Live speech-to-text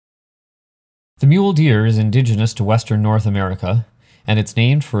The mule deer is indigenous to western North America, and it's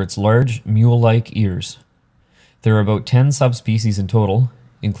named for its large, mule-like ears. There are about 10 subspecies in total,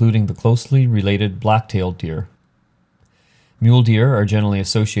 including the closely related black-tailed deer. Mule deer are generally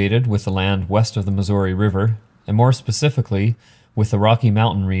associated with the land west of the Missouri River, and more specifically, with the Rocky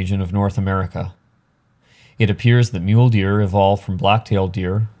Mountain region of North America. It appears that mule deer evolved from black-tailed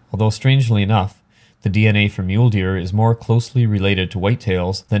deer, although strangely enough, the DNA for mule deer is more closely related to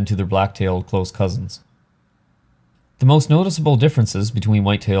whitetails than to their black-tailed close cousins. The most noticeable differences between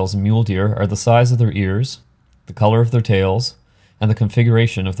whitetails and mule deer are the size of their ears, the color of their tails, and the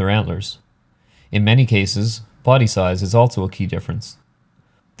configuration of their antlers. In many cases, body size is also a key difference.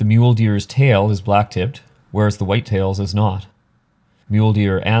 The mule deer's tail is black-tipped, whereas the whitetail's is not. Mule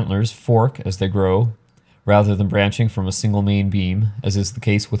deer antlers fork as they grow, rather than branching from a single main beam, as is the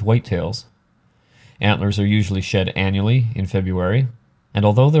case with whitetails. Antlers are usually shed annually in February, and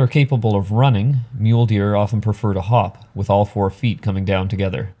although they're capable of running, mule deer often prefer to hop, with all 4 feet coming down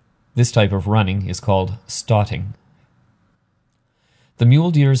together. This type of running is called stotting. The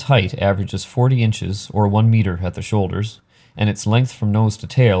mule deer's height averages 40 inches or 1 meter at the shoulders, and its length from nose to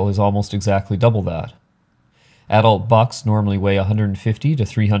tail is almost exactly double that. Adult bucks normally weigh 150 to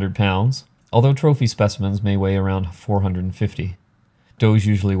 300 pounds, although trophy specimens may weigh around 450. Does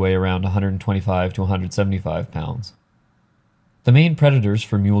usually weigh around 125 to 175 pounds. The main predators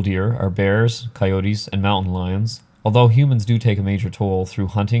for mule deer are bears, coyotes, and mountain lions, although humans do take a major toll through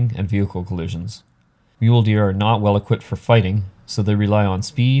hunting and vehicle collisions. Mule deer are not well equipped for fighting, so they rely on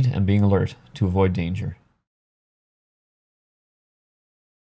speed and being alert to avoid danger.